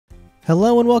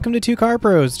Hello and welcome to 2 Car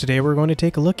Pros. Today we're going to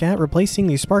take a look at replacing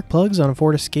the spark plugs on a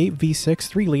Ford Escape V6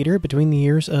 3-liter between the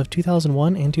years of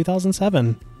 2001 and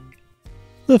 2007.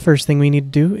 The first thing we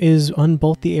need to do is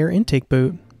unbolt the air intake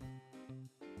boot.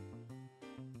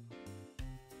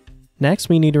 Next,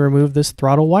 we need to remove this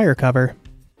throttle wire cover.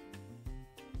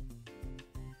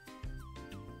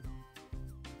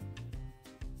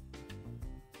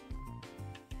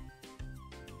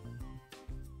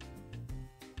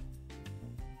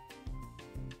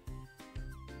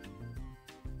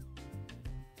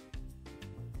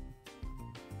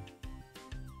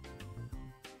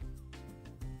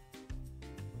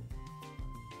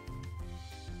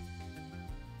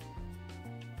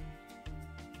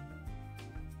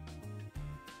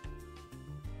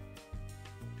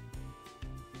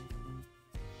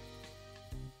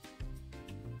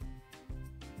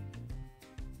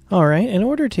 Alright, in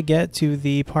order to get to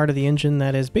the part of the engine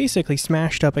that is basically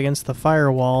smashed up against the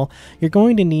firewall, you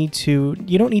don't need to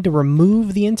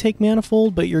remove the intake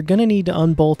manifold, but you're going to need to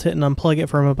unbolt it and unplug it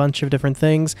from a bunch of different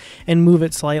things and move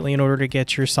it slightly in order to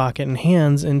get your socket and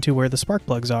hands into where the spark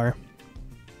plugs are.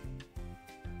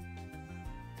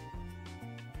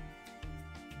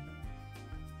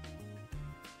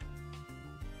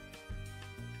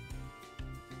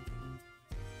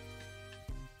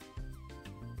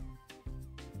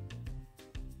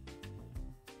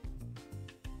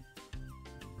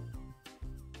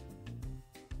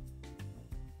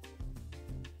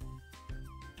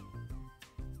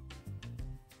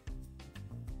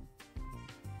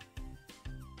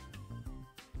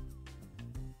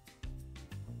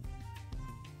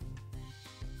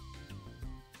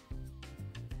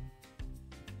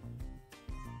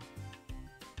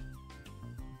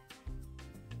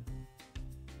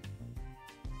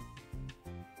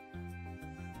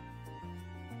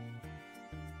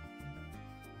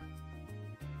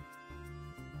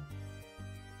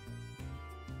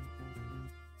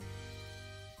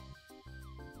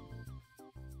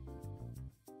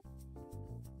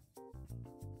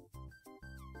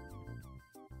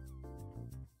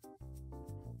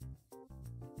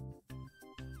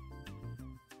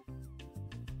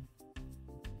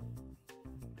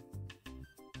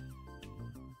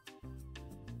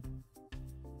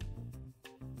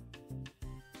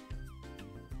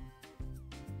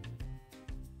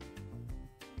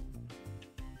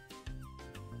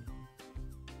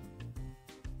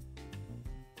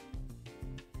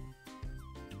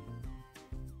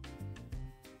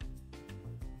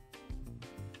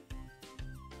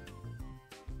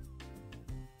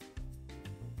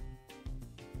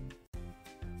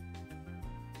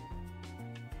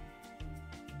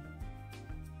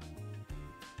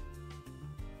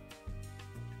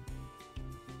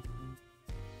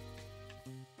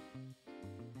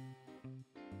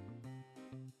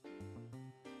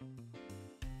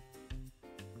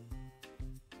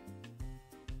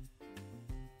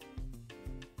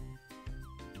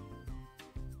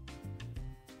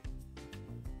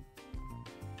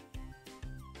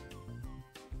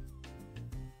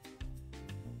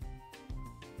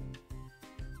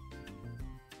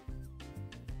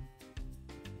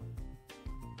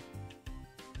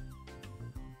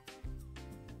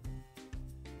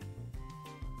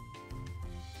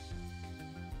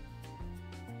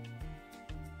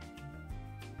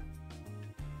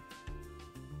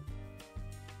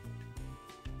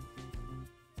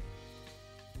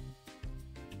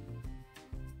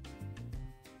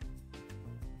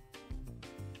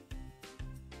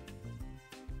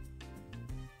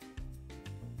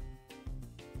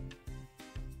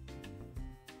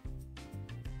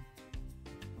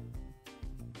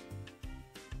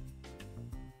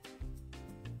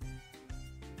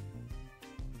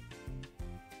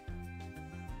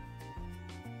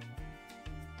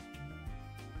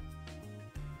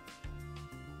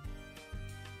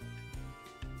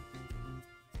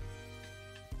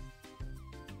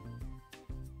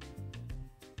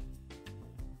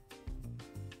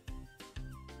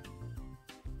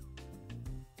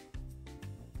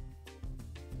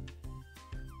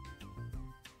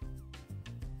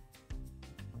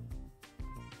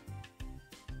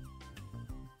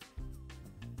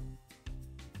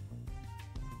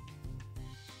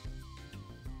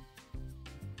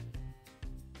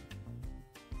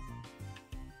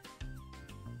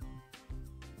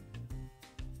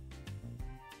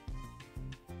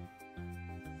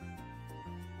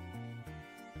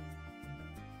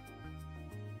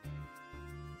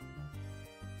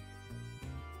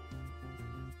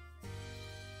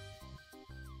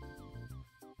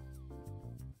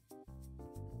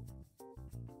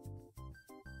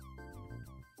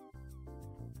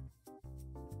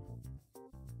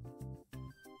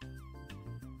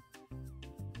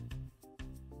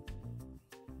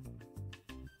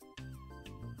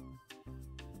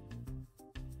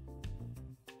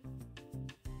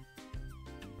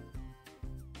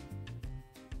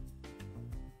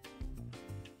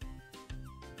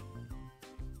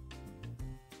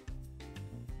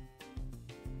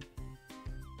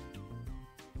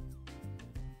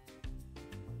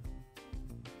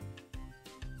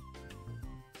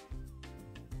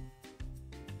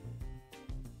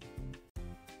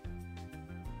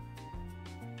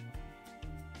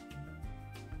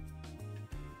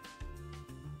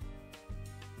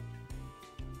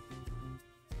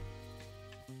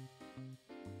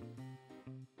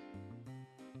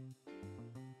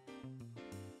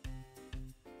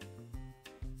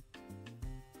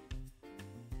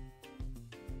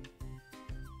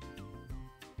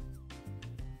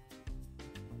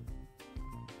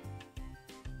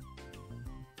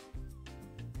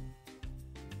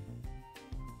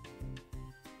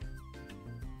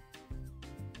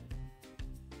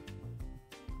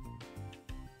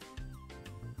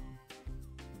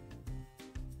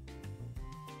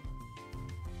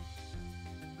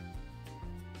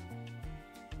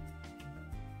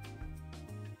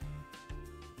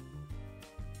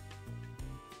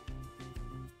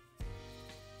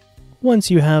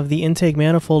 Once you have the intake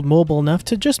manifold mobile enough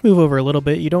to just move over a little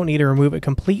bit, you don't need to remove it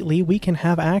completely, we can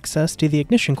have access to the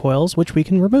ignition coils, which we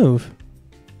can remove.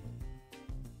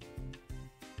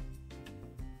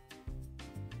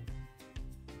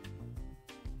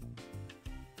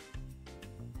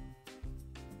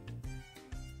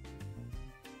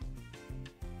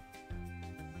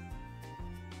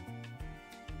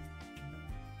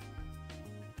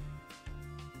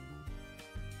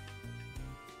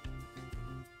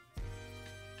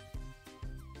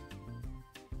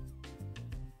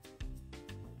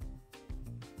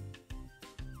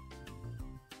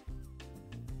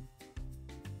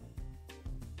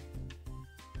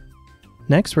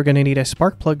 Next, we're going to need a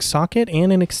spark plug socket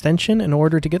and an extension in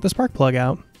order to get the spark plug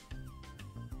out.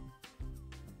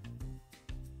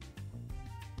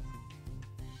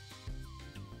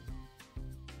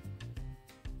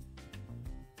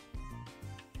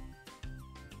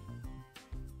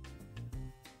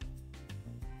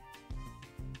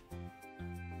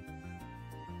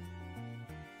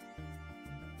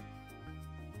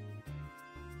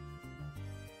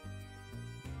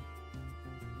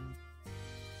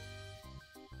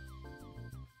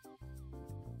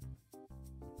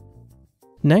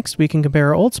 Next, we can compare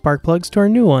our old spark plugs to our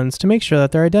new ones to make sure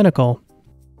that they're identical.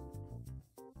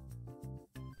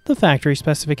 The factory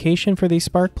specification for these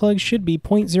spark plugs should be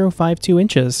 0.052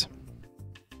 inches.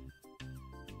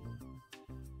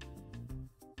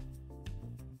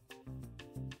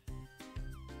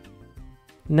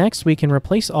 Next, we can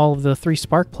replace all of the 3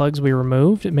 spark plugs we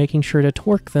removed, making sure to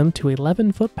torque them to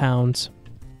 11 foot-pounds.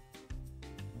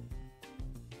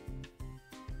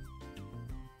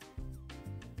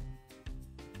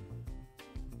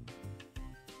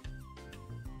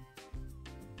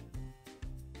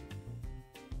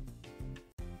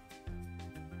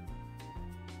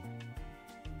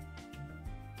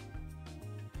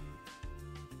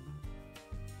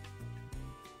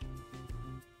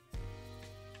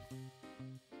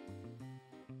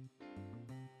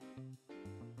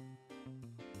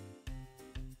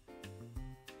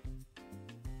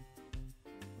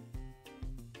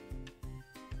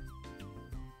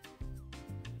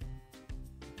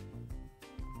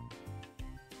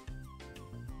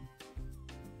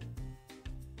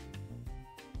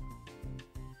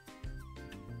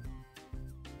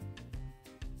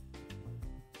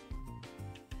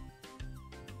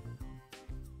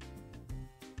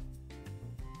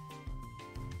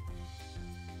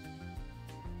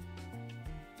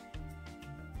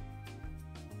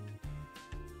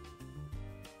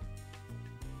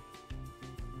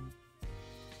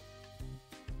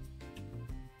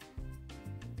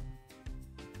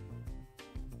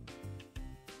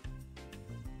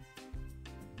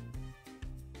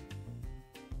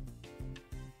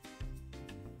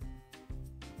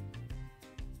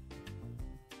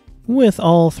 With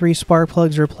all 3 spark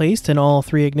plugs replaced and all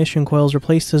 3 ignition coils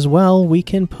replaced as well, we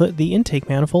can put the intake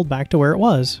manifold back to where it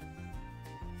was.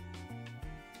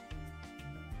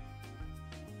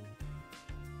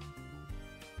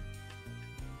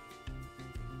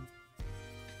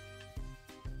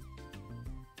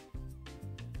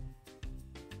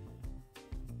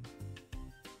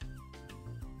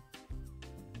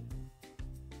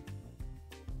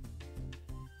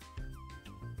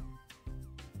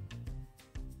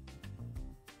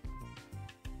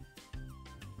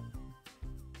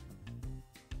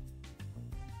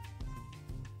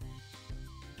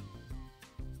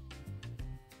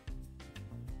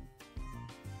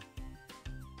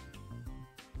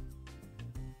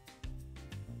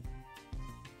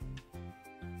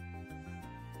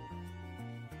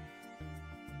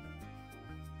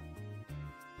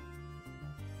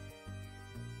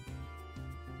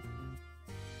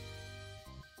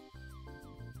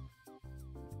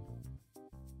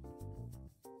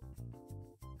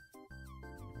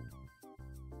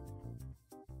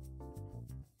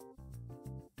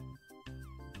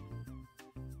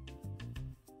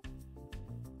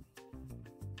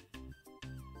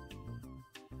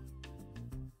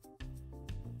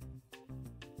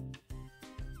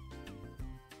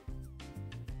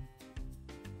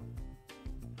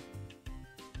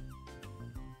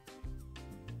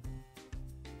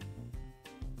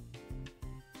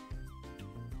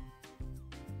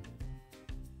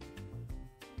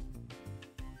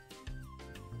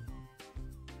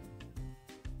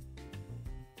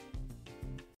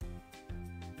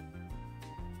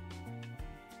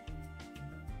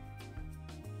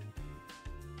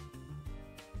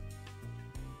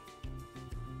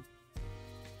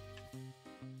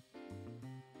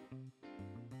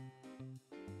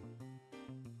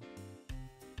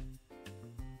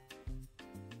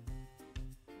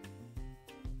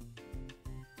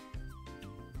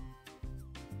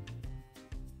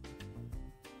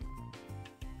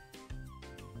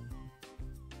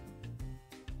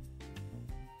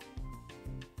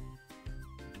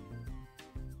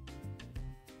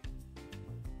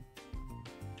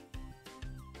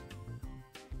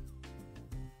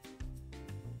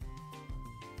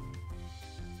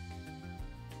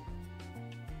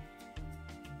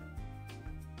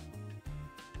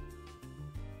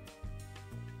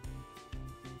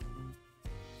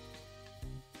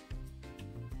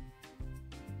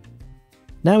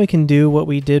 Now we can do what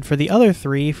we did for the other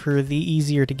three for the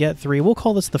easier to get three. We'll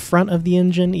call this the front of the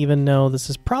engine, even though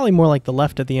this is probably more like the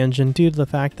left of the engine due to the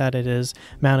fact that it is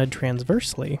mounted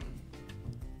transversely.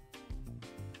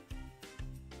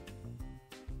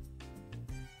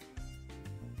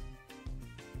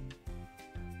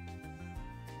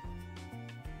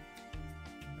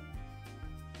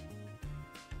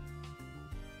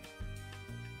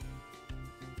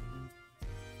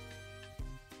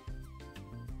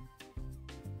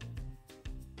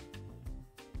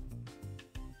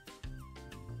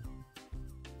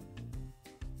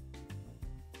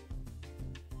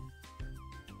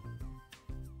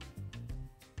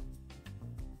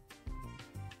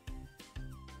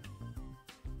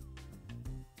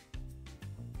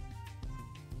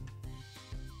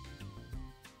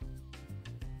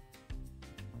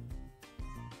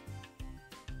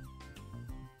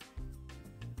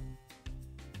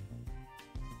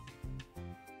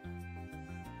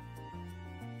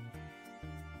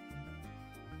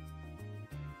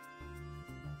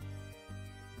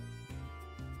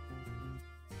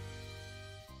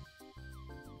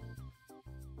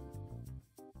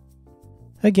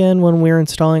 Again, when we're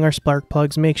installing our spark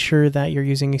plugs, make sure that you're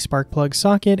using a spark plug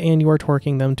socket and you are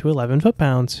torquing them to 11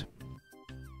 foot-pounds.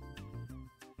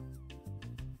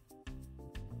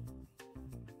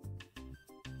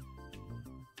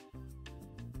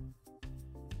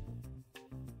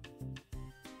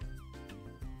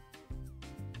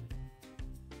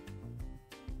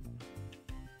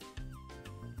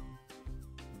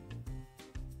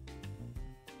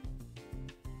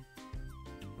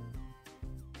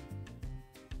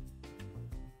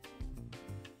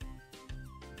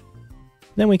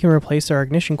 Then we can replace our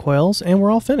ignition coils and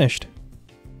we're all finished.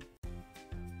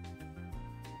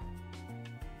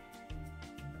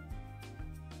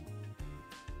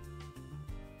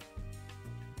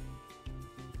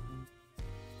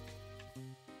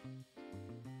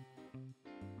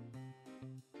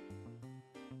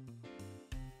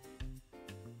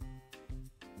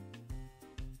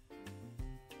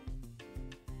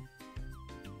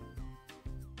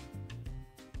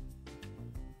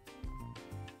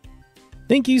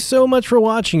 Thank you so much for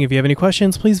watching. If you have any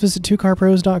questions, please visit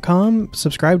twocarpros.com,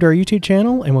 subscribe to our YouTube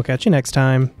channel, and we'll catch you next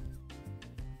time.